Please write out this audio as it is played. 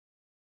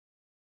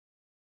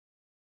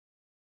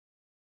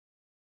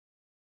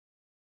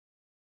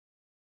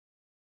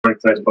joining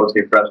tonight's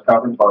post-game press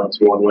conference on a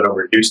 2-1 win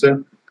over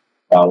Houston.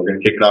 We're going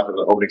to kick it off with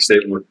an opening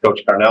statement with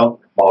Coach Carnell,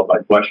 followed by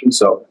questions.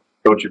 So,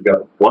 Coach, you've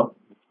got one.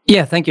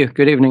 Yeah, thank you.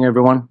 Good evening,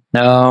 everyone.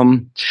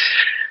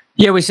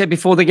 Yeah, we said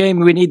before the game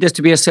we need this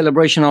to be a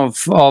celebration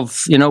of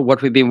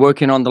what we've been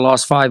working on the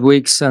last 5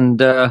 weeks, and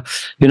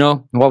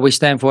what we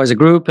stand for as a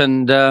group,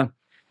 and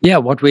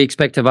what we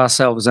expect of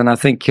ourselves. And I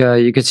think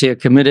you could see a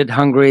committed,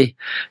 hungry,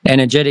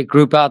 energetic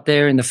group out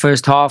there in the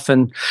first half,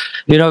 and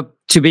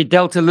to be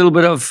dealt a little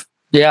bit of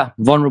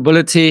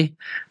vulnerability,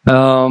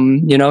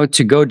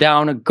 to go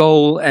down a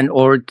goal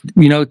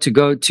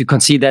to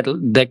concede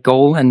that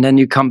goal, and then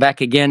you come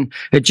back again.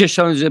 It just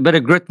shows a bit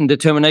of grit and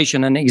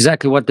determination, and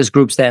exactly what this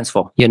group stands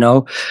for.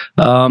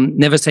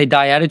 Never say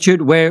die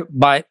attitude,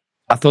 whereby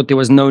I thought there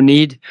was no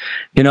need,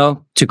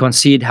 to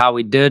concede how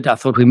we did. I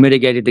thought we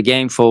mitigated the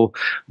game for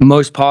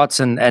most parts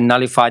and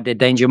nullified their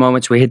danger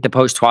moments. We hit the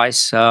post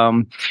twice.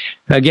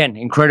 Again,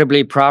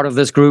 incredibly proud of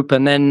this group.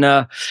 And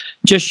then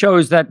just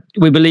shows that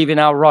we believe in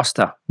our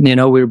roster.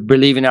 We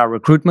believe in our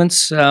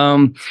recruitments.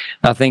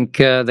 I think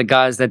the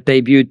guys that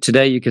debuted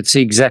today, you could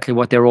see exactly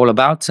what they're all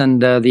about,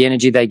 and the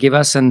energy they give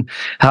us and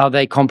how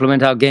they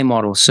complement our game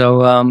model.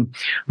 So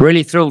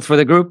really thrilled for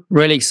the group.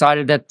 Really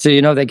excited that,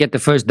 they get the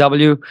first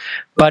W,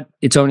 but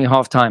it's only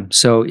half time.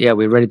 So yeah,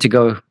 we're ready to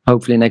go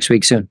hopefully next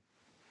week soon.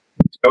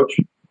 Coach?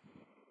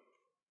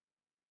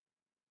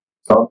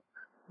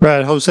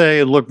 Right,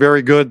 Jose looked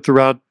very good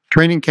throughout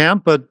training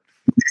camp, but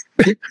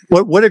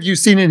what have you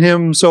seen in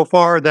him so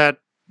far that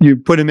you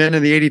put him in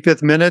the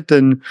 85th minute,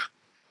 and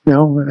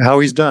how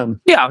he's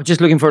done? Yeah, I was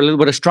just looking for a little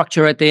bit of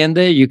structure at the end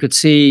there. You could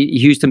see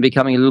Houston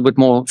becoming a little bit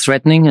more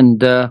threatening,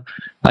 and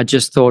I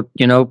just thought,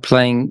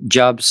 playing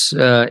Jubs,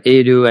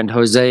 Edu, and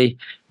Jose,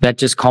 that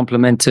just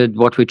complemented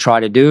what we try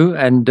to do,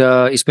 and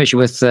especially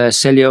with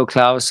Celio,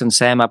 Klaus, and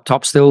Sam up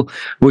top still,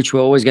 which were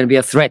always going to be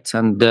a threat.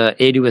 And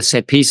Edu with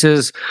set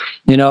pieces,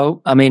 I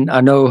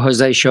know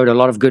Jose showed a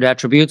lot of good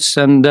attributes,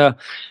 and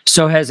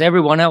so has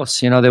everyone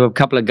else. There were a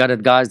couple of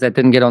gutted guys that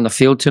didn't get on the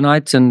field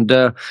tonight, and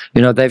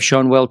they've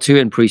shown well too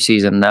in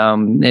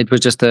preseason. It was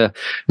just a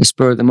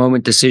spur of the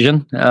moment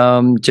decision.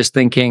 Just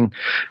thinking,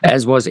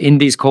 as was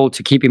Indy's call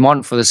to keep him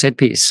on for the set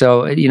piece.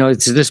 So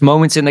it's this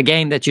moments in the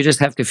game that you just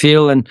have to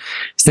feel and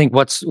think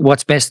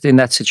what's best in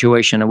that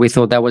situation, and we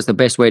thought that was the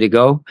best way to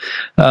go.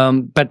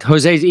 But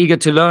Jose's eager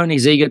to learn.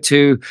 He's eager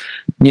to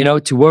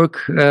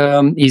work.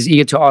 He's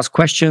eager to ask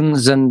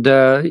questions, and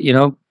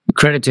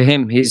credit to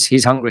him.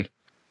 He's hungry.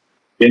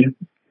 Yeah.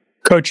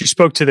 Coach, you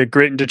spoke to the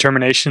grit and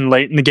determination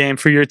late in the game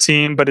for your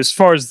team, but as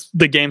far as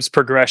the game's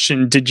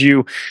progression, did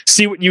you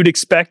see what you'd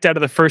expect out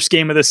of the first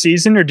game of the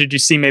season, or did you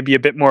see maybe a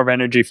bit more of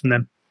energy from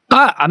them?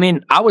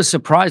 I was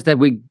surprised that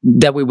we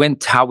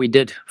went how we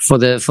did for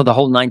the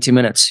whole 90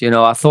 minutes.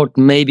 I thought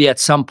maybe at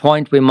some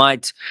point we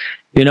might,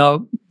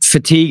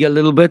 fatigue a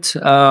little bit.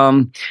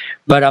 But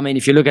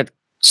if you look at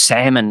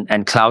Sam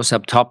and Klaus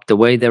up top, the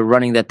way they're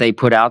running, that they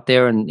put out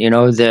there, and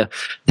the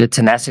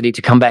tenacity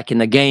to come back in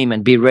the game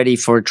and be ready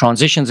for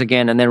transitions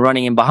again, and then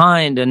running in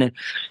behind, and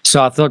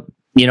so I thought,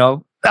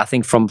 I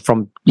think from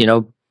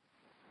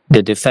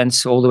the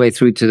defense all the way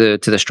through to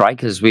the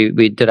strikers,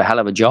 we did a hell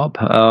of a job.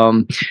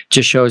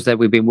 Just shows that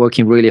we've been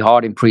working really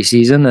hard in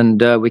preseason,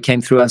 and we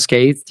came through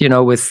unscathed,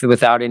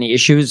 without any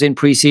issues in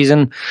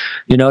preseason.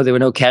 There were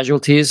no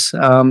casualties,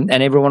 and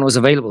everyone was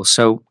available.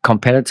 So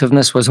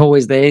competitiveness was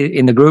always there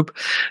in the group,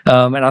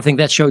 and I think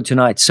that showed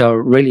tonight. So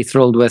really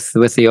thrilled with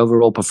the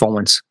overall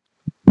performance.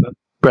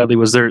 Bradley,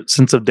 was there a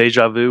sense of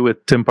deja vu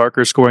with Tim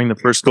Parker scoring the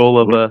first goal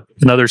of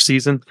another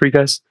season for you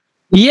guys?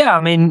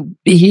 Yeah,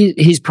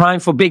 he's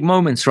primed for big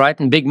moments, right?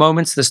 And big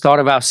moments, the start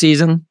of our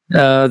season, he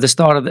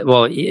scored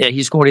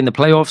in the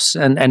playoffs,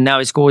 and now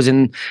he scores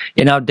in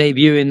our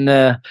debut in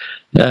the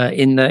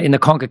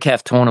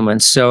CONCACAF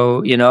tournament.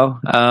 So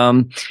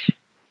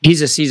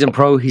he's a seasoned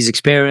pro. He's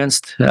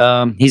experienced.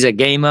 He's a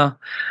gamer.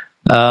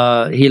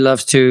 He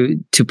loves to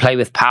play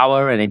with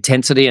power and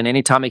intensity, and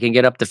anytime he can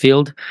get up the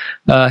field,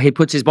 he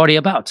puts his body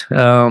about.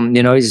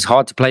 He's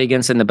hard to play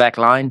against in the back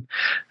line,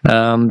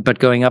 but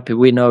going up,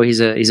 we know he's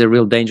a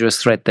real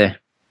dangerous threat there.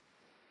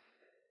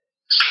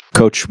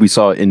 Coach, we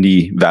saw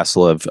Indy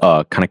Vassilev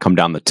kind of come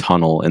down the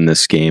tunnel in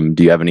this game.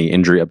 Do you have any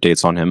injury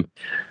updates on him?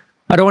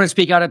 I don't want to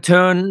speak out of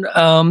turn.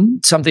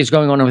 Something's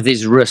going on with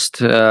his wrist.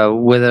 I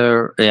don't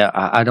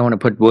want to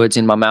put words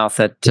in my mouth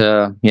that,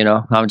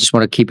 I just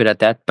want to keep it at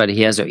that. But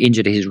he has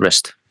injured his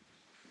wrist.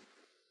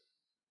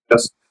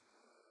 Yes.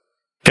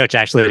 Coach,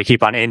 actually, to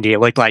keep on Indy, it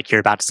looked like you're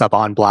about to sub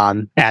on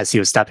Blom as he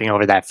was stepping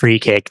over that free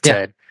kick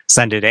to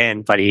send it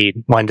in, but he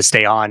wanted to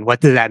stay on. What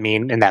did that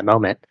mean in that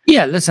moment?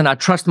 Yeah, listen, I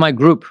trust my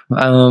group.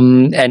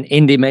 And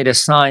Indy made a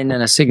sign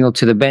and a signal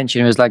to the bench,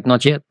 and he was like,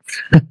 not yet.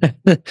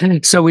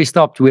 So we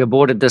stopped. We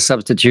aborted the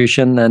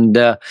substitution, and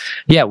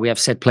we have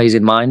set plays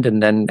in mind.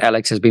 And then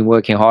Alex has been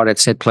working hard at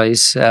set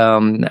plays,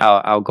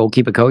 our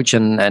goalkeeper coach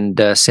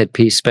and set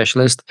piece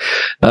specialist.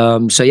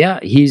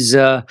 He's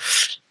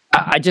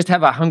I just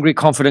have a hungry,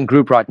 confident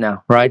group right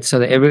now, right? So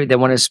they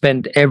want to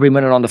spend every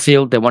minute on the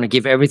field. They want to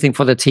give everything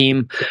for the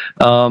team.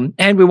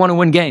 And we want to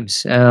win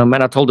games. And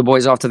I told the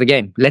boys after the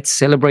game, let's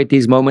celebrate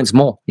these moments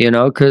more,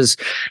 because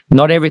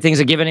not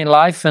everything's a given in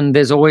life, and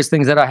there's always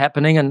things that are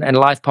happening, and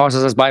life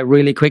passes us by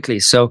really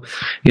quickly. So,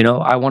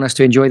 I want us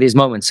to enjoy these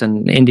moments,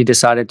 and Indy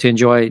decided to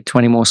enjoy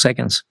 20 more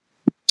seconds.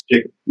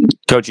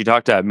 Coach, you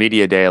talked at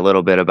Media Day a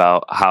little bit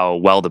about how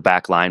well the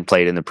back line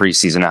played in the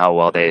preseason, how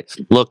well they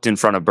looked in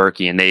front of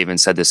Berkey, and they even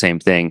said the same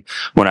thing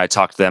when I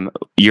talked to them.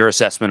 Your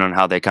assessment on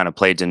how they kind of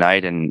played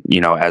tonight and,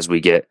 as we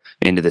get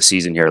into the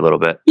season here a little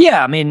bit.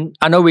 Yeah, I mean,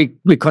 I know we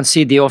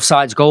concede the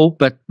offsides goal,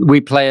 but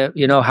we play,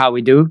 how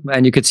we do.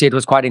 And you could see it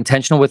was quite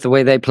intentional with the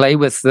way they play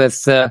with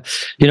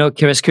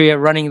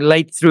Carrasquilla running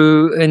late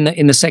through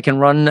in the second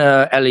run,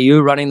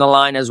 Aliou running the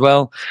line as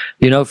well.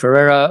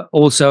 Ferreira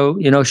also,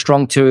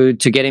 strong to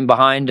get in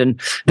behind.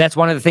 And that's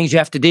one of the things you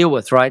have to deal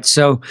with, right?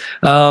 So,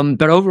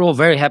 but overall,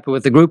 very happy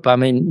with the group. I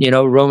mean,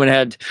 Roman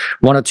had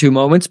one or two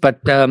moments, but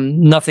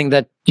nothing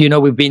that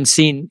we've been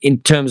seeing in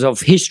terms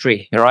of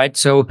history, right?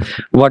 So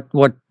what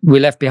we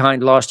left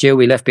behind last year,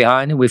 we left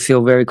behind, and we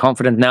feel very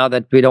confident now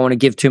that we don't want to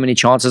give too many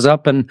chances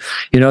up. And,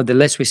 the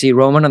less we see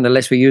Roman and the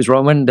less we use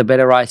Roman, the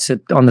better I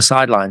sit on the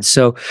sidelines.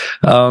 So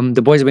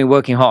the boys have been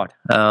working hard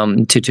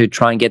to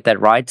try and get that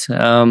right.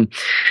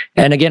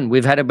 And again,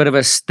 we've had a bit of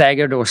a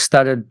staggered or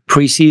stuttered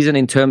preseason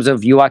in terms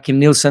of Joachim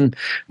Nielsen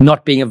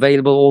not being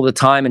available all the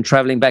time and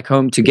traveling back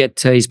home to get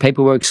his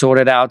paperwork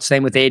sorted out.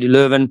 Same with Eddie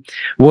Leuven,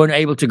 weren't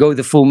able to go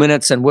the full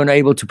minutes and weren't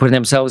able to put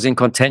themselves in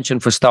contention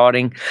for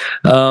starting.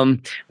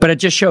 But it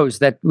just shows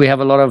that we have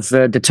a lot of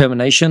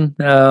determination,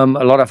 a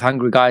lot of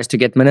hungry guys to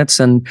get minutes,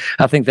 and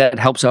I think that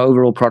helps our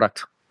overall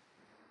product.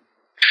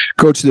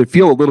 Coach, did it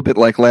feel a little bit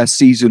like last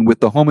season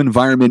with the home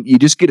environment? You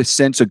just get a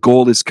sense a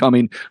goal is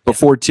coming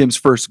before Tim's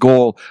first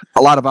goal.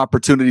 A lot of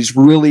opportunities,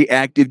 really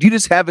active. Do you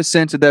just have a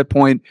sense at that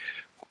point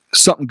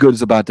something good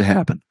is about to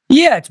happen?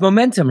 Yeah, it's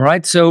momentum,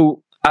 right?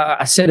 So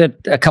I said it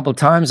a couple of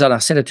times, and I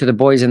said it to the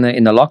boys in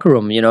the locker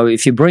room.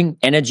 If you bring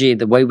energy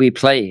the way we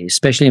play,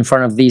 especially in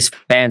front of these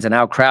fans and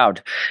our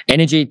crowd,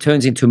 energy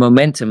turns into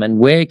momentum. And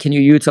where can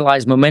you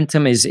utilize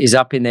momentum is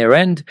up in their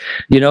end.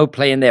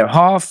 Play in their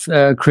half,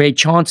 create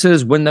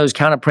chances, win those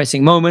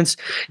counter-pressing moments.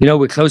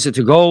 We're closer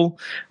to goal.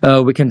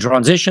 We can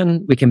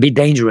transition. We can be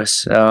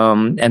dangerous.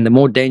 And the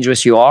more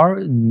dangerous you are,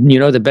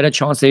 the better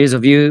chance there is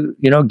of you,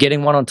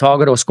 getting one on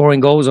target or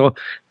scoring goals or,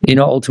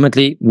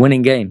 ultimately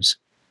winning games.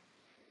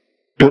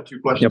 Got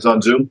 2 questions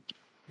on Zoom.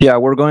 Yeah,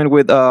 we're going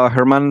with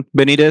Herman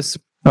Benitez.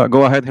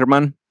 Go ahead,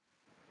 Herman.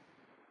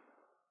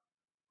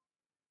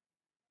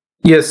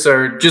 Yes,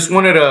 sir. Just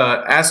wanted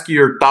to ask you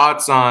your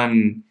thoughts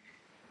on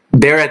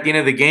there at the end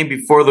of the game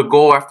before the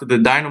goal after the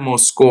Dynamo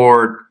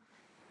scored.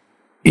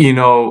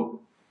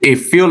 It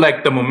feel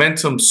like the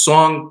momentum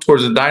swung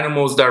towards the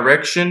Dynamo's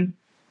direction,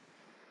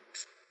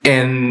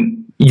 and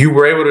you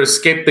were able to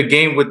escape the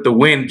game with the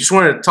win. Just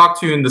wanted to talk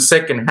to you in the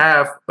second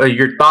half,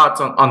 your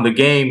thoughts on the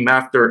game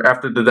after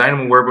the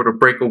Dynamo were able to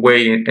break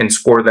away and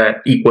score that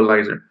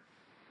equalizer.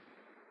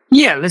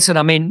 Yeah, listen,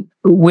 I mean,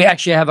 we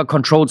actually have a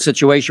controlled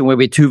situation where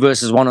we're 2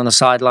 versus 1 on the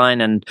sideline,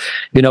 and,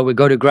 we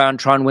go to ground,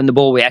 try and win the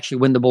ball. We actually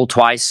win the ball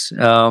twice,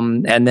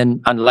 and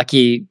then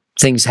unlucky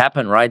things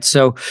happen, right?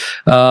 So,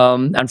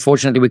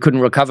 unfortunately, we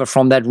couldn't recover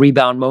from that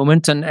rebound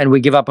moment, and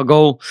we give up a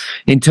goal.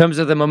 In terms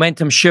of the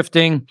momentum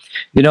shifting,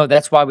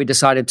 that's why we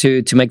decided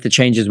to make the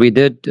changes we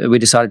did. We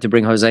decided to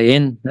bring Jose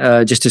in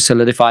just to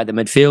solidify the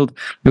midfield,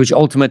 which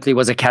ultimately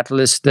was a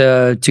catalyst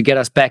to get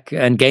us back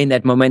and gain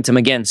that momentum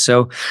again.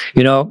 So,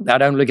 I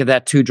don't look at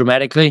that too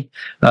dramatically.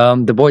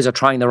 The boys are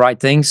trying the right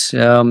things.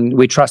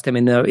 We trust them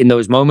in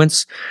those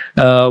moments.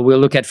 We'll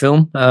look at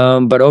film,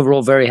 but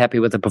overall, very happy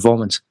with the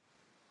performance.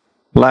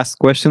 Last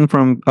question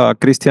from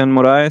Christian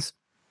Moraes.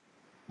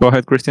 Go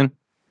ahead, Christian.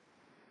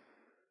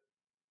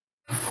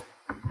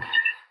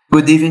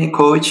 Good evening,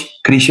 Coach.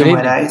 Christian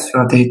Moraes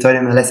from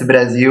Território MLS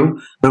Brasil.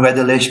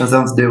 Congratulations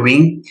on the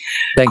win.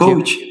 Thank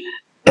Coach, you.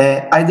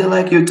 I'd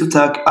like you to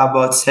talk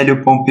about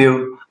Célio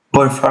Pompeu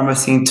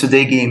performance in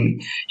today's game.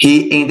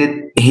 He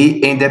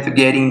ended up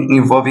getting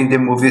involved in the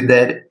movie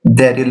that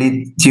led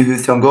to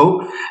Houston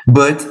goal,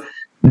 but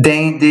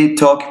then they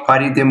took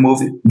part in the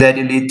movie that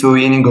led to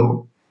winning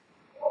goal.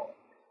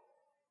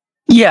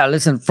 Yeah,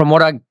 listen, from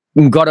what I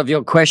got of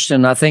your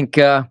question, I think,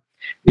 the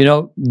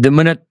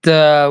minute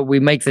we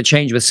make the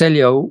change with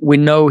Célio, we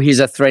know he's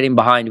a threat in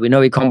behind. We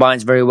know he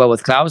combines very well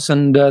with Klaus,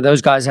 and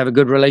those guys have a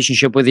good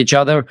relationship with each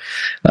other.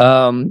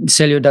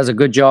 Célio does a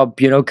good job,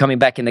 coming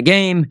back in the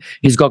game.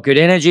 He's got good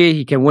energy.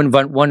 He can win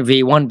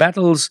 1v1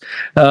 battles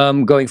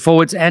going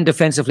forwards, and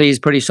defensively, he's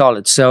pretty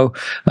solid. So,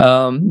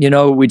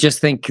 we just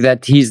think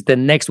that he's the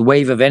next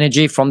wave of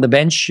energy from the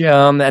bench,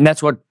 and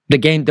that's what the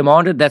game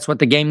demanded. That's what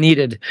the game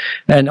needed.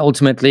 And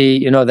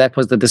ultimately, that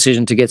was the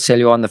decision to get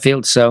Célio on the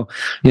field. So,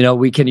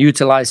 we can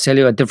utilize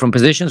Célio at different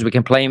positions. We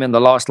can play him in the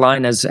last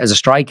line as a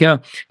striker,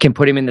 can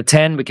put him in the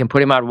 10. We can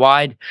put him out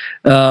wide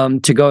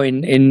to go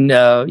in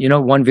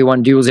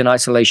 1v1 duels in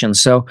isolation.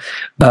 So,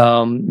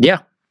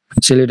 Célio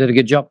did a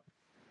good job.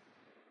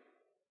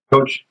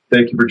 Coach,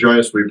 thank you for joining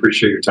us. We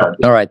appreciate your time.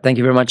 All right. Thank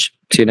you very much.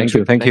 See you next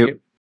week. Thank you.